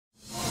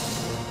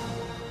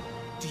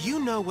Do you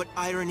know what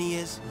irony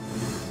is?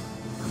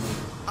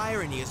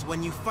 Irony is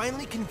when you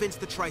finally convince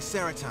the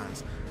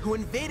Triceratons, who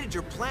invaded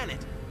your planet,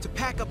 to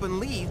pack up and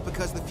leave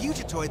because the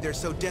Fugitoid they're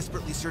so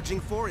desperately searching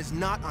for is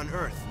not on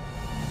Earth.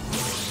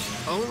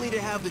 Only to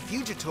have the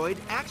Fugitoid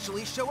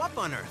actually show up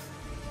on Earth.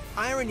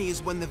 Irony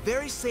is when the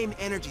very same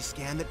energy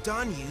scan that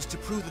Dawn used to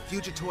prove the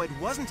Fugitoid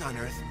wasn't on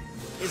Earth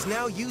is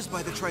now used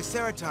by the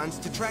Triceratons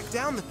to track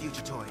down the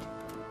Fugitoid.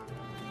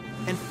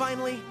 And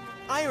finally,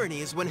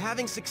 irony is when,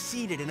 having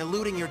succeeded in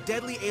eluding your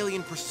deadly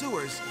alien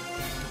pursuers,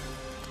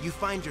 you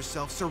find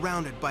yourself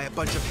surrounded by a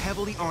bunch of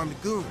heavily armed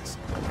goons.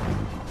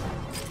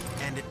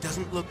 And it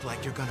doesn't look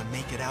like you're gonna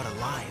make it out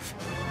alive.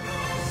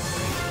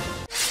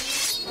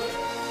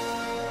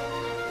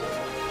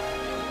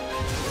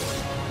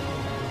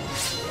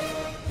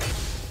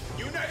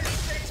 United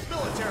States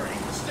military,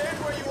 stand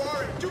where you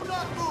are and do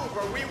not move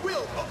or we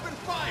will open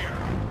fire!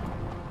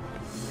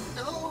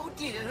 Oh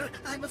dear,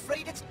 I'm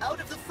afraid it's out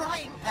of the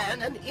frying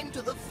pan and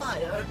into the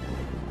fire.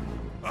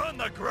 On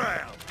the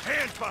ground!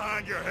 Hands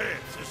behind your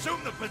heads!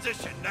 Assume the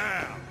position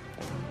now!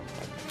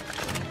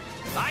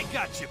 I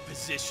got your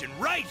position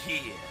right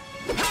here!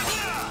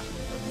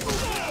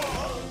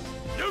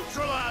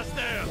 Neutralize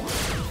them!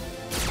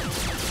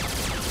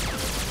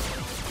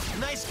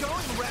 Nice going,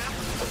 Raph!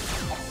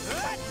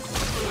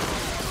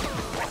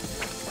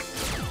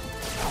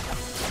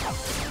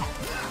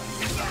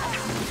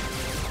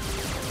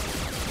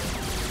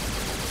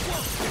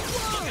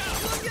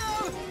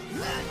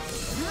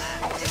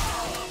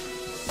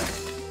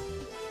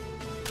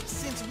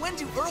 Since when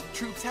do Earth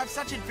troops have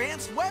such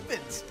advanced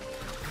weapons?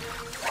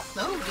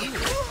 Oh dear,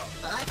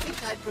 I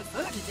think I'd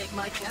prefer to take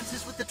my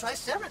chances with the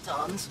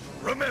Triceratons.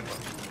 Remember,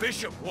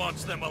 Bishop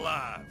wants them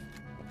alive.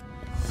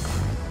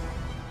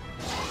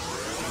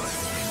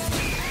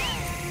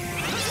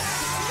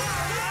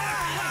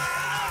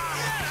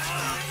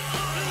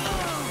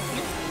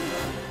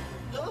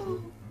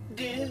 Oh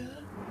dear.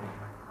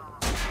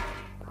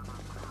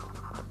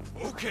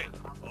 Okay,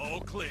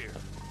 all clear.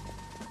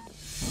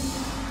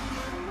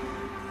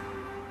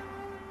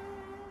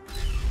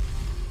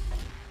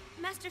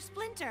 Master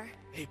Splinter!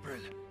 April,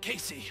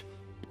 Casey,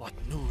 what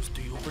news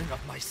do you bring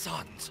of my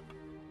sons?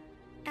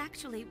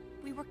 Actually,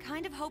 we were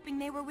kind of hoping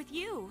they were with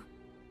you.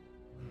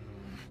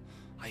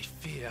 I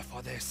fear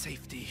for their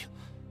safety.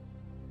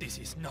 This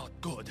is not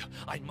good.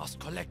 I must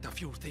collect a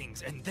few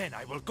things and then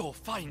I will go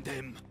find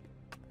them.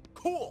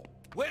 Cool!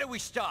 Where do we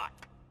start?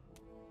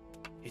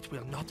 It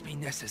will not be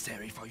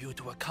necessary for you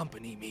to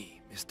accompany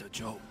me, Mr.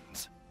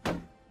 Jones.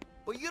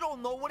 But you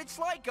don't know what it's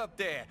like up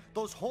there.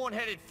 Those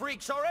horn-headed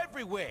freaks are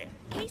everywhere.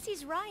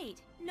 Casey's right.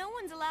 No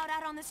one's allowed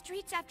out on the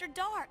streets after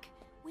dark.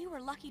 We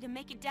were lucky to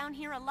make it down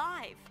here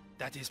alive.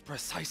 That is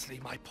precisely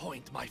my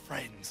point, my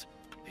friends.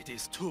 It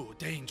is too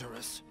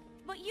dangerous.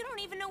 But you don't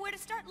even know where to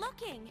start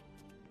looking.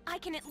 I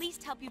can at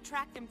least help you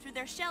track them through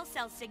their shell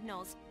cell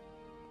signals.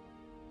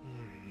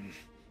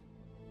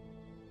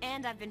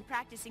 And I've been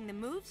practicing the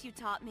moves you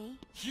taught me.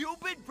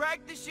 You've been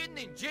practicing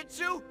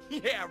ninjutsu?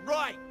 Yeah,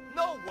 right.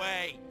 No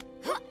way.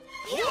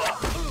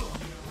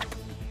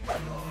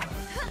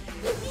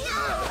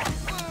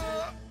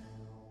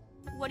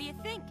 What do you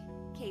think,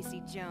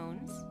 Casey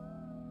Jones?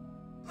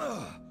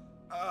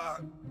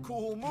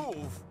 Cool move.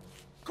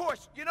 Of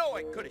course, you know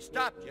I could have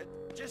stopped you.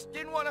 Just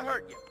didn't want to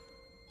hurt you.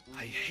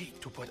 I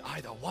hate to put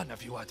either one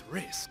of you at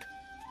risk,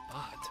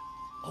 but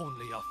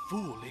only a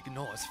fool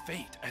ignores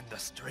fate and the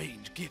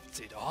strange gifts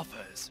it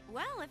offers.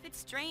 Well, if it's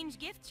strange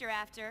gifts you're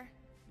after,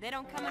 they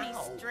don't come any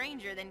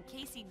stranger than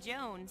Casey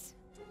Jones.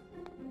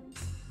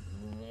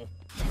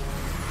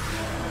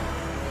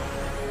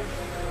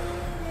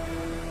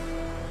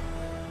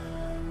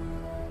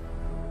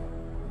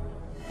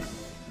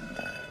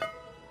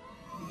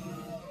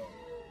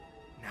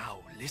 Now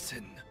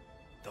listen.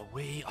 The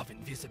way of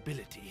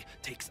invisibility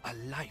takes a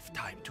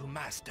lifetime to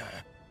master.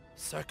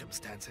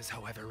 Circumstances,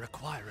 however,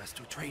 require us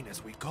to train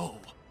as we go.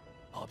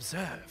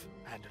 Observe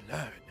and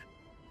learn.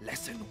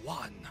 Lesson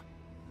 1.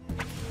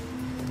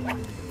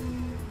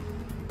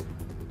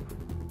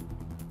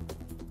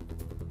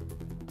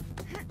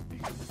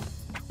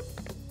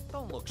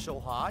 Don't look so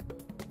hard.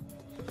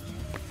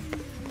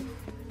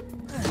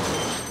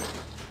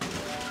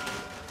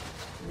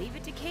 Leave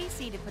it to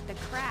Casey to put the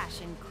crash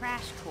in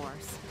Crash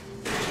Course.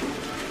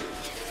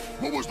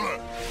 What was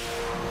that?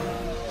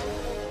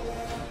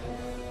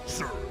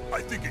 Sir,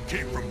 I think it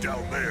came from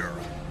down there.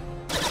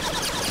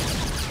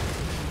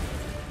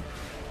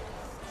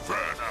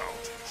 Fan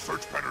out.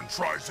 Search pattern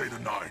try Zeta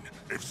 9.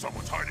 If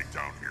someone's hiding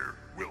down here,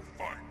 we'll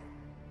find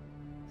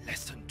them.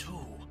 Lesson 2.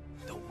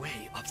 The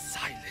way of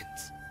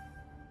silence.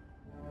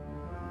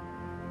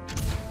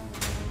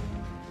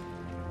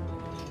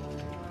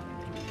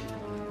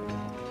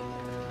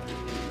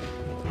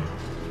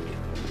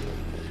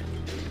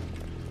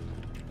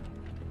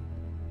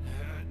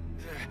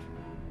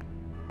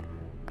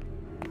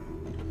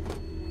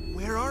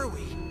 Where are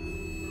we?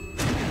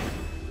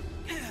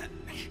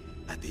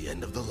 At the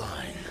end of the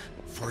line.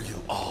 For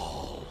you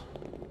all.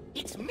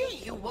 It's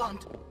me you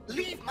want.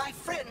 Leave my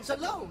friends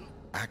alone.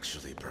 Act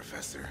Actually,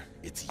 Professor,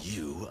 it's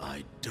you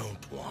I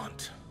don't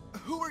want.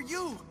 Who are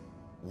you?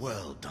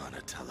 Well,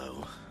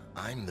 Donatello,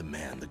 I'm the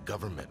man the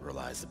government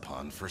relies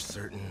upon for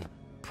certain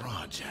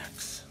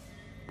projects.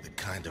 The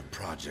kind of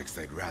projects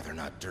they'd rather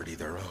not dirty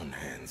their own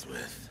hands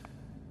with.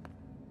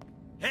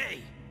 Hey,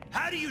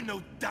 how do you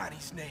know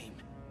Donnie's name?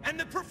 And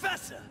the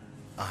professor?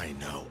 I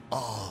know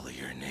all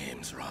your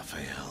names,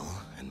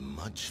 Raphael, and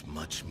much,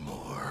 much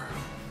more.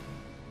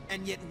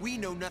 And yet we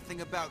know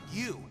nothing about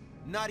you.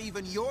 Not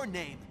even your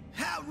name.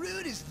 How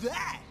rude is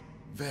that?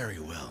 Very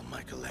well,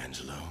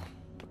 Michelangelo.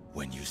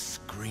 When you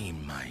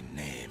scream my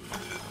name,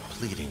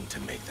 pleading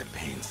to make the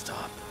pain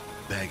stop,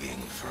 begging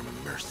for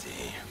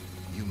mercy,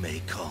 you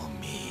may call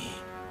me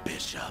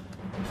Bishop.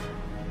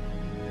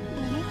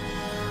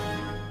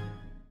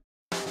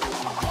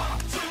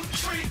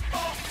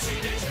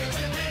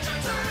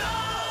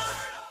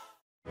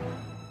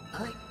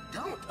 I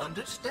don't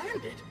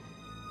understand it.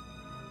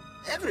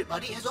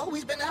 Everybody has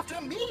always been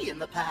after me in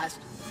the past.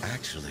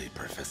 Actually,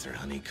 Professor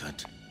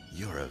Honeycutt,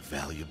 you're a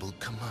valuable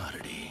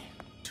commodity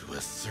to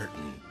a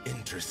certain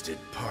interested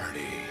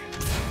party.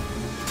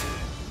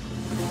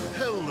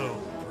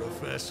 Hello,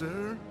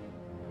 Professor.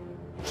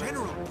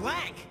 General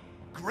Black!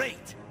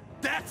 Great!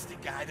 That's the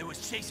guy that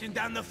was chasing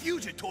down the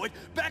Fugitoid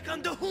back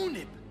on the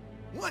Hunib!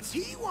 What's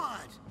he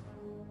want?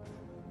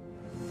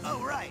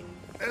 Oh, right.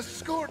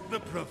 Escort the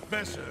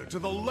Professor to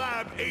the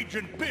lab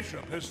Agent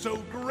Bishop has so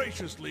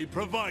graciously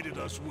provided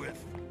us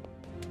with.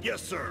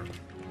 Yes, sir.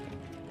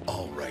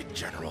 All right,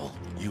 General.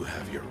 You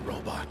have your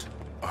robot.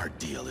 Our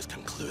deal is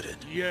concluded.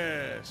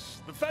 Yes.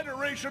 The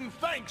Federation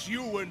thanks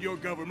you and your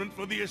government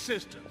for the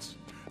assistance.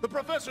 The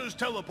Professor's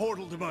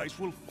teleportal device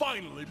will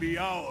finally be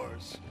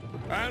ours.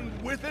 And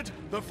with it,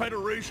 the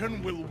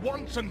Federation will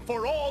once and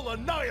for all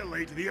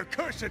annihilate the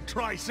accursed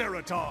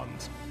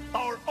Triceratons.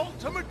 Our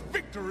ultimate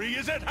victory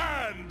is at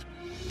hand!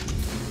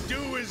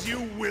 Do as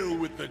you will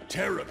with the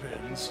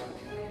Terrapins.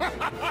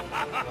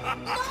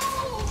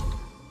 No!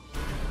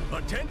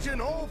 Attention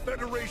all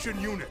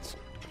Federation units.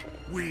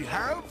 We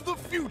have the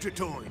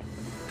Fugitoid.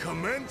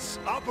 Commence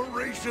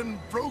Operation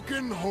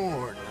Broken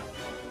Horn.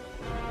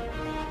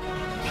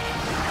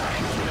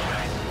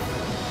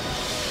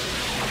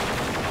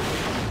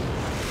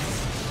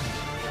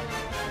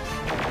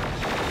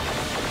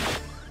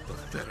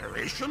 The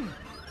Federation?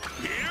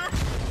 Here?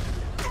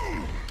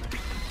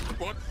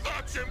 But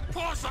that's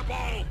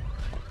impossible!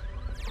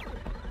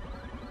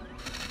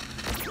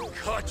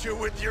 Caught you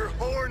with your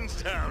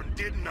horns down,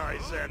 didn't I,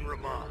 San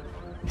Ramon?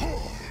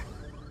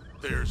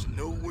 There's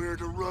nowhere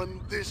to run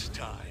this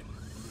time.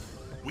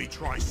 We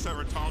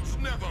Triceratons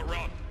never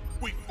run.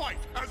 We fight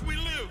as we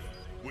live,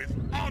 with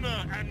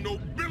honor and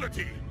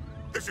nobility.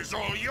 This is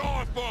all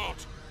your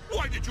fault.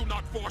 Why did you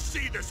not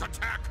foresee this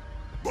attack?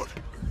 But,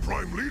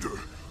 Prime Leader,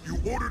 you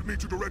ordered me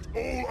to direct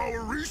all our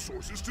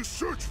resources to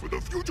search for the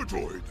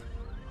Fugitoid.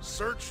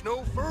 Search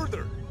no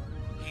further.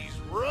 He's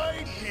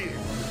right here.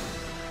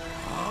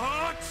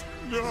 What?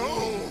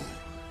 No!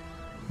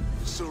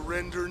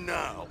 Surrender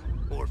now,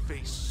 or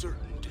face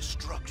certain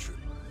destruction.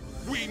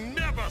 We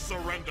never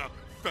surrender,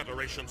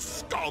 Federation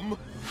scum!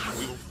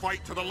 We'll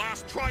fight to the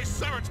last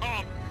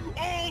Triceraton!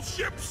 All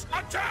ships,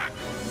 attack!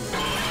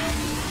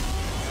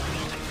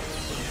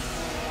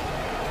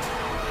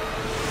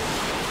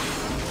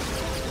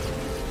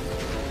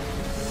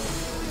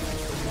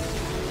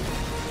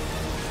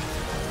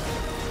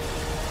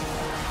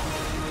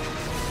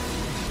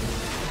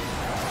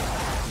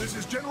 This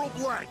is General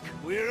Black.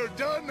 We're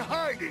done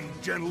hiding,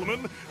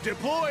 gentlemen.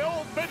 Deploy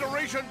all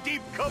Federation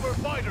deep cover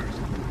fighters.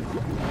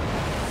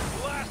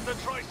 Blast the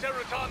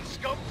Triceraton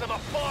scum to the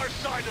far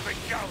side of the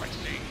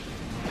galaxy.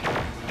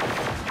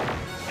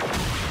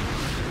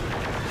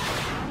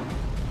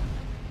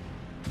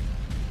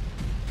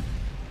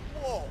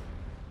 Whoa!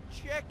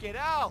 Check it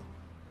out!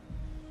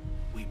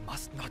 We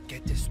must not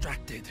get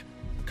distracted.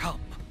 Come.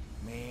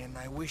 Man,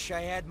 I wish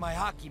I had my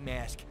hockey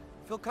mask.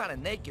 I feel kind of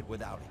naked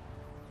without it.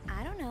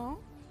 I don't know.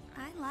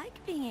 I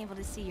like being able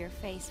to see your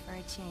face for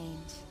a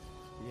change.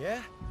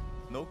 Yeah?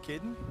 No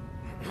kidding?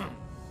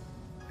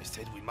 I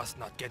said we must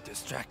not get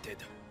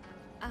distracted.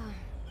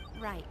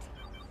 Right.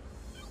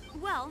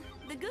 Well,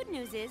 the good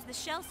news is the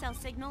shell cell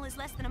signal is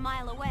less than a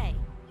mile away.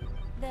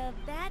 The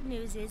bad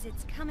news is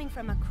it's coming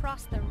from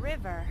across the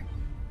river.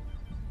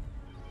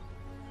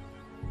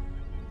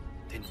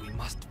 Then we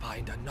must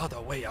find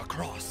another way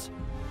across.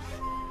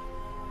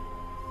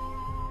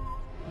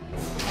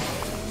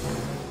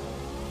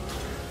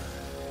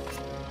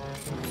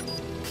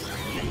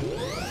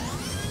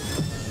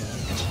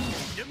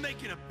 You're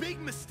making a big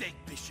mistake,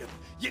 Bishop.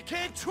 You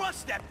can't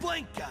trust that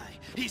blank guy.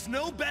 He's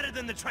no better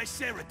than the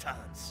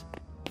Triceratons.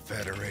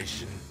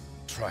 Federation,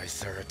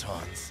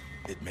 Triceratons,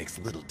 it makes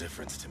little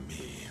difference to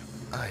me.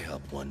 I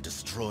help one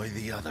destroy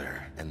the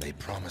other, and they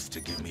promise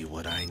to give me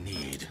what I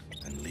need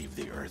and leave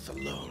the Earth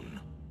alone.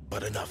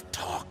 But enough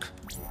talk.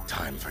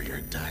 Time for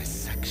your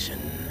dissection.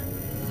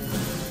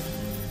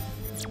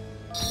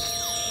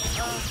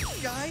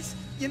 Guys,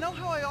 you know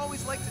how I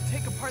always like to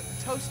take apart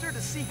the toaster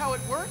to see how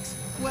it works?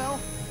 Well,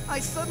 I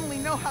suddenly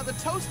know how the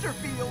toaster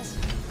feels.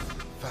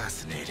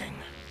 Fascinating.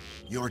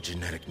 Your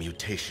genetic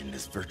mutation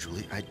is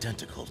virtually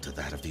identical to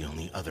that of the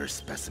only other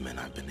specimen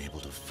I've been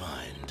able to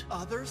find.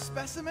 Other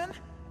specimen?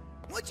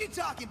 What you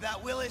talking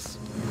about, Willis?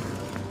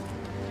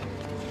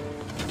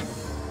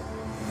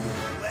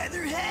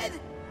 Leatherhead?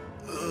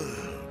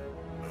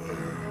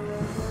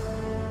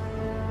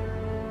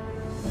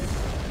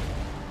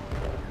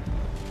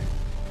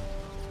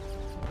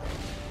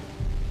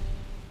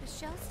 The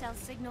shell cell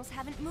signals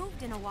haven't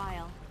moved in a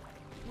while,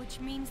 which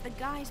means the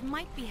guys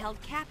might be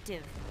held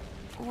captive.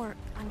 Or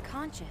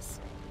unconscious.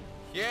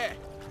 Yeah,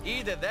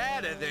 either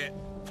that or they're...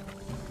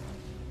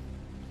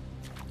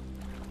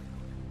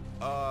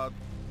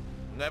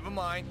 Never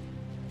mind.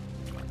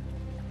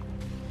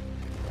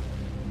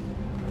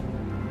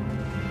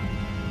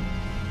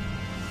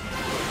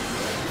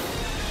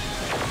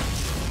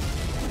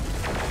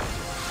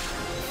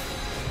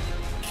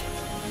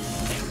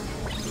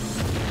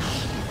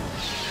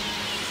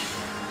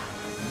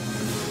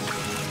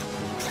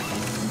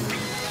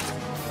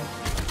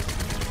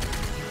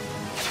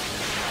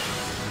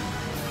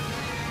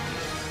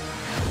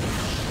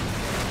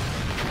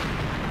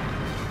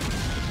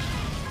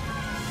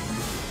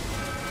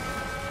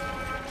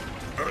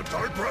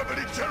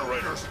 Anti-gravity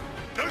generators!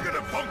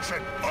 Negative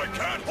function! I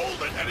can't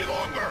hold it any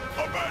longer!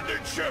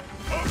 Abandon ship!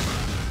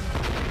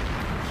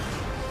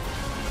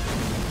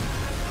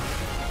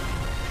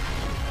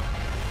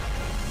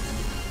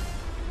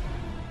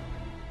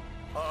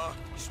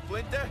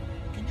 Splinter,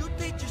 can you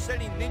teach us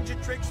any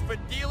ninja tricks for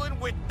dealing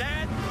with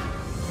that?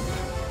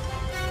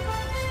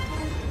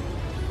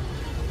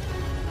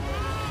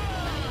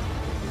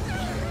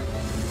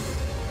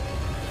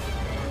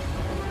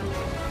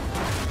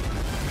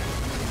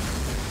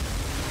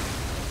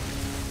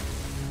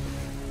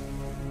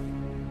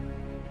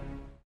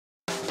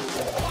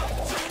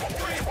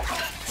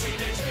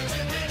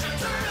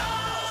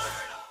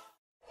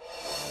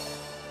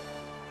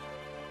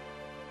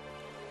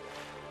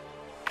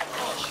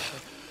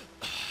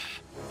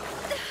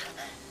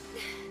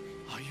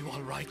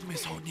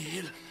 Miss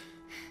O'Neill?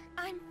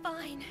 I'm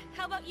fine.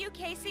 How about you,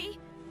 Casey?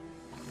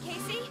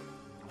 Casey?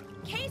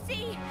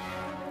 Casey!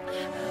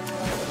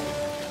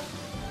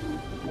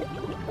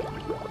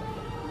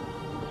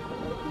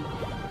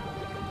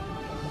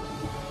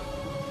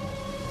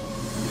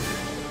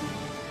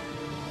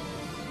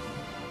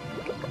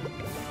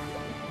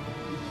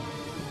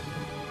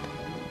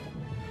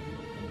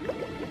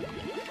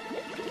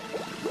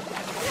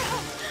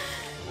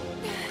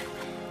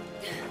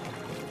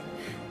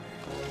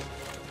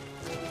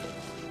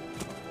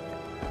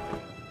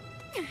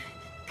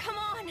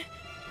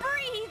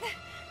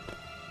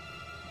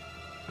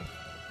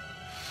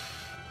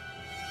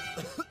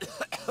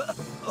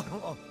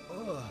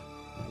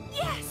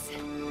 Yes!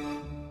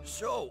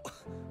 So,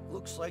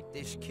 looks like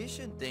this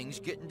kissing thing's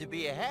getting to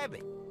be a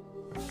habit.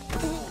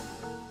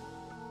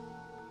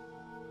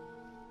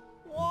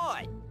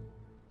 What?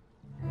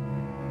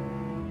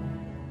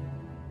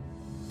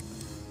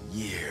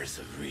 Years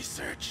of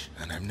research,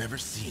 and I've never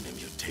seen a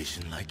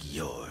mutation like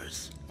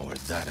yours. Or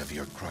that of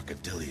your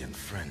crocodilian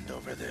friend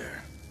over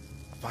there.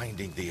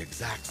 Finding the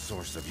exact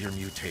source of your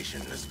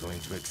mutation is going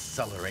to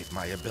accelerate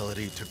my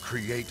ability to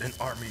create an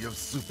army of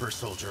super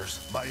soldiers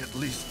by at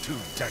least 2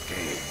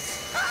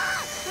 decades.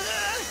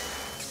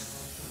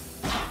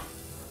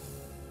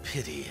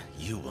 Pity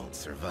you won't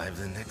survive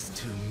the next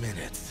 2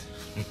 minutes.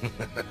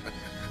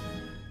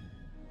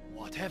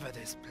 Whatever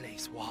this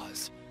place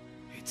was,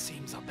 it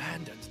seems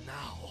abandoned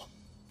now.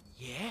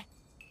 Yeah?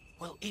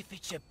 Well, if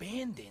it's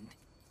abandoned,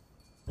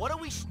 what are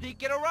we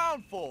sneaking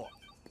around for?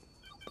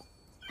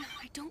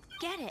 I don't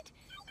get it.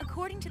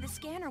 According to the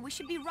scanner, we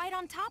should be right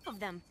on top of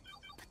them.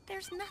 But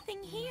there's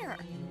nothing here.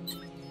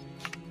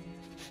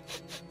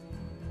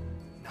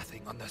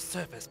 Nothing on the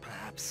surface,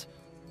 perhaps.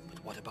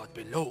 But what about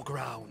below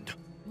ground?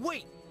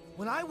 Wait!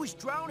 When I was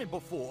drowning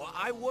before,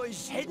 I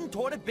was heading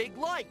toward a big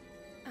light.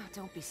 Oh,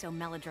 don't be so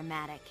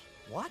melodramatic.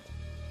 What?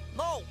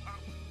 No,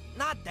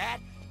 not that.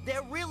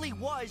 There really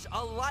was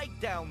a light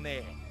down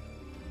there.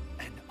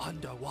 An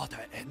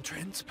underwater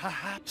entrance,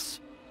 perhaps?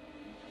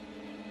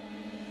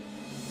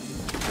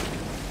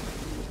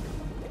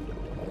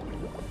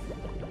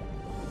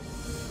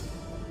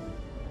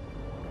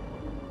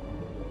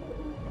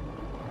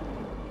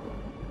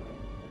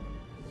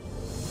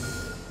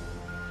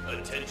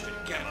 Attention,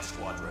 Gamma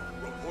Squadron.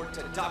 Report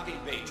to Docking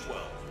Bay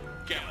 12.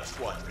 Gamma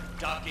Squadron,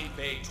 Docking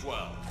Bay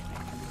 12.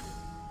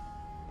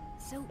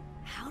 So,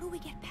 how do we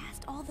get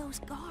past all those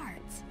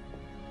guards?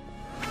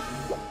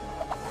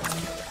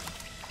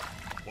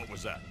 What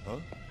was that, huh?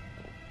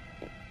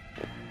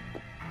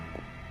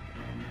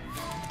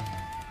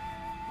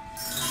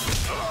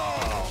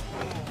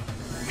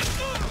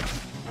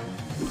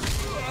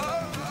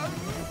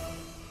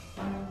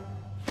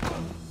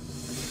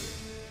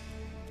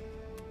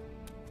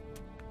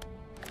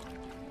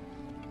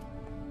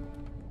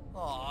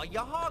 Aw, you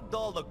hogged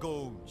all the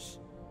goons.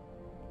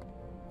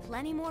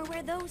 Plenty more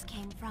where those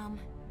came from.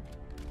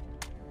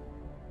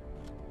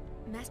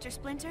 Master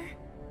Splinter?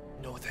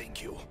 No,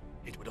 thank you.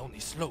 It would only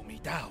slow me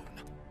down.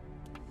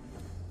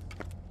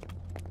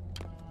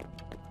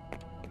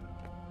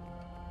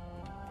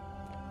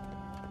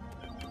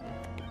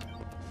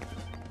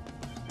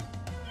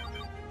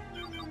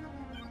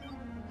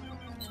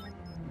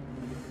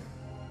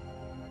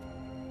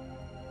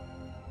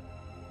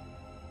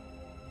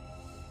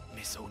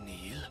 Miss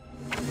O'Neill.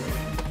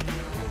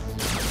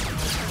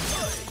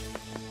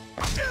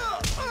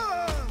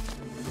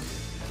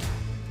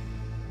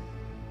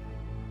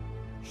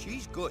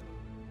 She's good.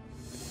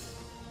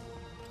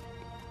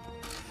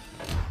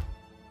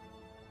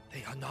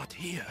 They are not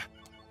here.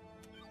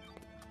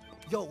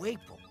 Yo,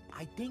 April,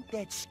 I think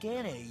that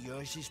scanner of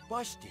yours is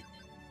busted.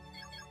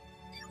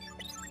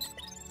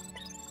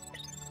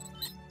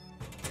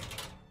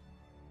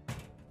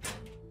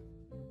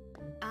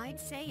 I'd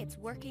say it's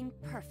working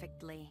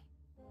perfectly.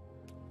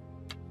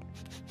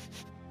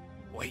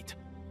 Wait,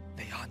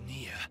 they are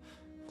near.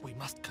 We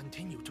must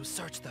continue to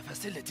search the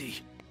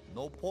facility.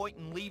 No point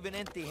in leaving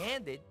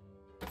empty-handed.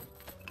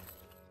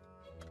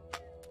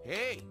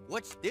 Hey,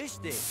 what's this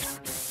thing?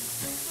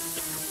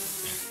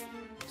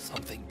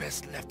 Something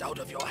best left out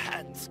of your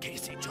hands,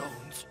 Casey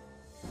Jones.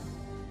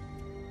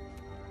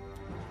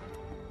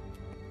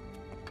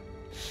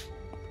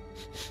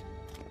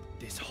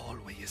 This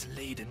hallway is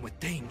laden with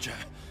danger.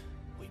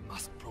 We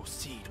must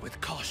proceed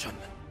with caution.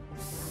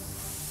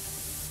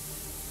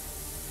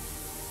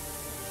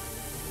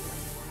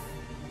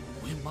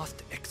 We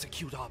must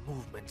execute our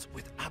movements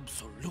with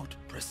absolute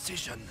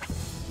precision.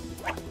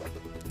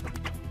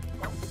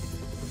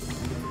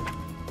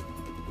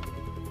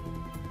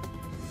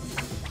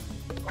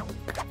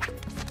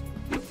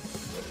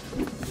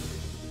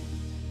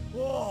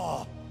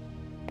 Whoa!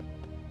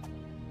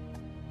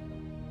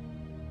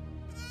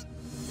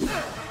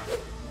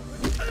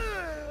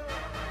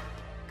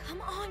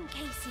 Come on,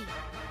 Casey.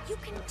 You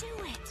can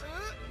do it.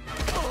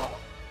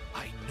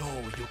 I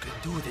know you can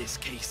do this,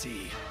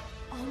 Casey.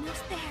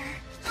 Almost there.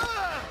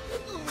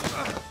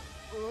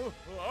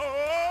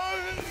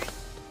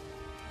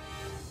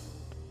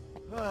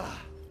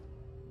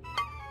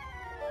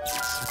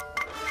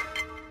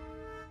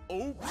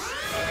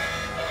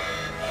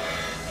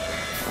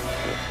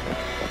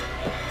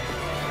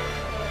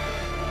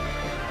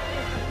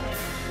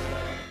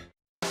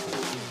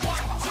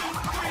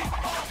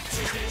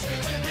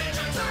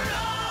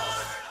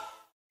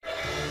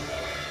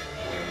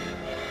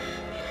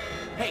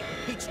 Hey,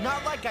 it's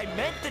not like I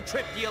meant to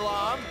trip the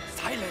alarm.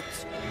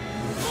 Silence!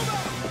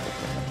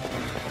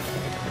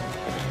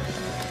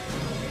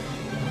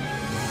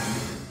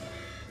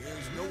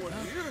 There's no one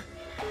here?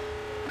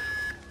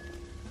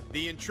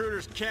 The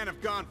intruders can't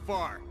have gone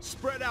far.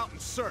 Spread out and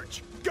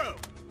search. Go!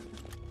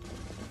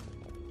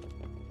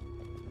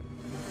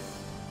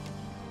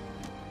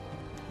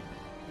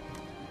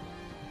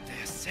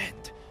 Their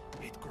scent,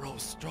 it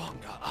grows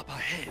stronger up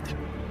ahead.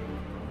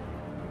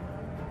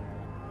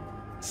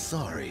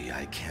 Sorry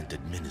I can't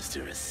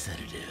administer a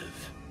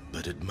sedative,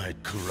 but it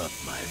might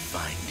corrupt my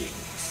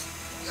findings.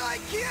 I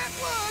can't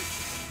look!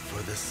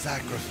 For the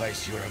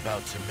sacrifice you're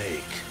about to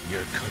make,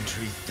 your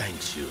country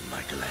thanks you,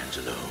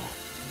 Michelangelo.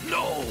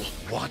 No!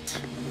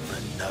 What?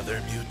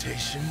 Another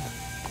mutation?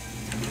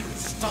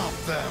 Stop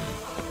them!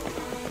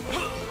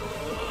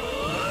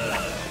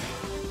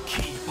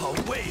 Keep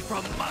away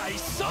from my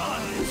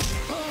sons!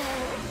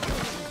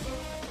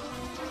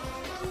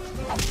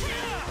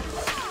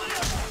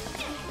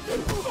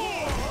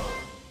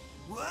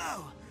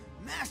 Whoa!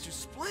 Master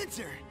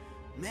Splinter!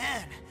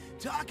 Man,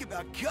 talk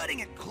about cutting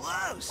it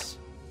close!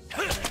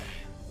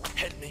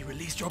 Help me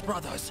release your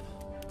brothers.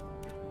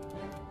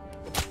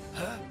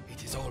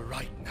 It is all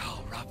right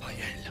now,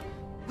 Raphael.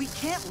 We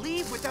can't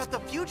leave without the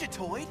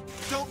Fugitoid.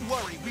 Don't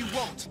worry, we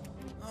won't.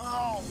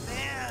 Oh,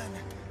 man!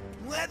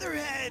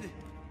 Leatherhead!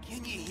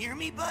 Can you hear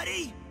me,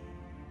 buddy?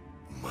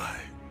 My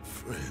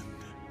friend.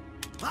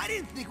 I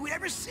didn't think we'd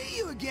ever see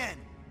you again!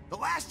 The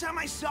last time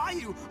I saw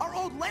you, our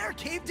old lair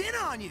caved in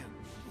on you!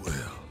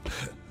 Well,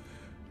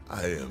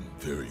 I am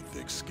very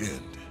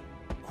thick-skinned.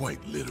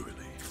 Quite literally.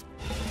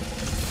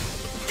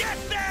 Get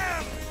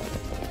them!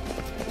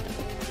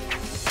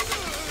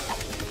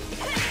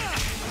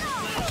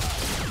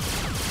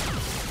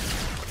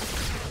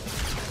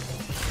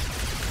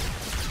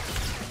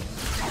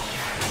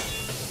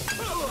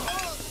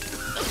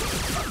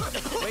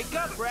 Wake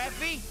up,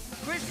 Raffy!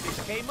 Christmas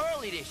came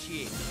early this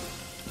year.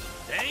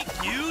 Thank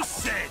you,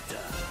 Santa.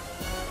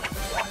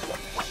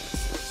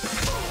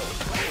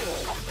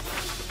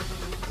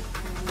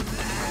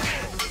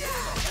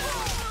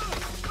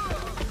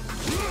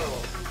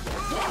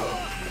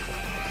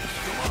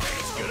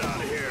 Let's get out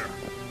of here.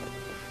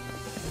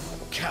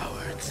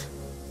 Cowards.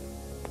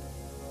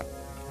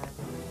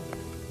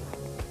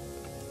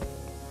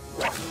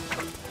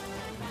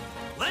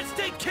 Let's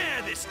take care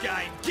of this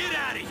guy and get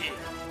out of here.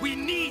 We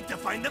need to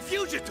find the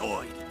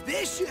Fugitoid.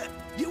 Bishop,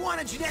 you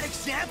want a genetic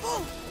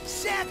sample?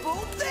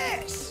 Sample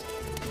this!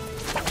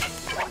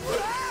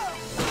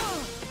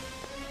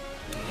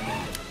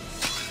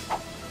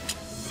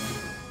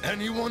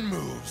 Anyone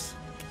moves,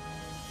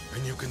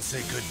 and you can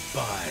say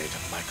goodbye to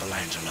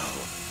Michelangelo.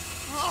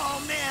 Oh,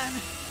 man!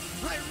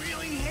 I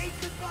really hate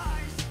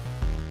goodbyes!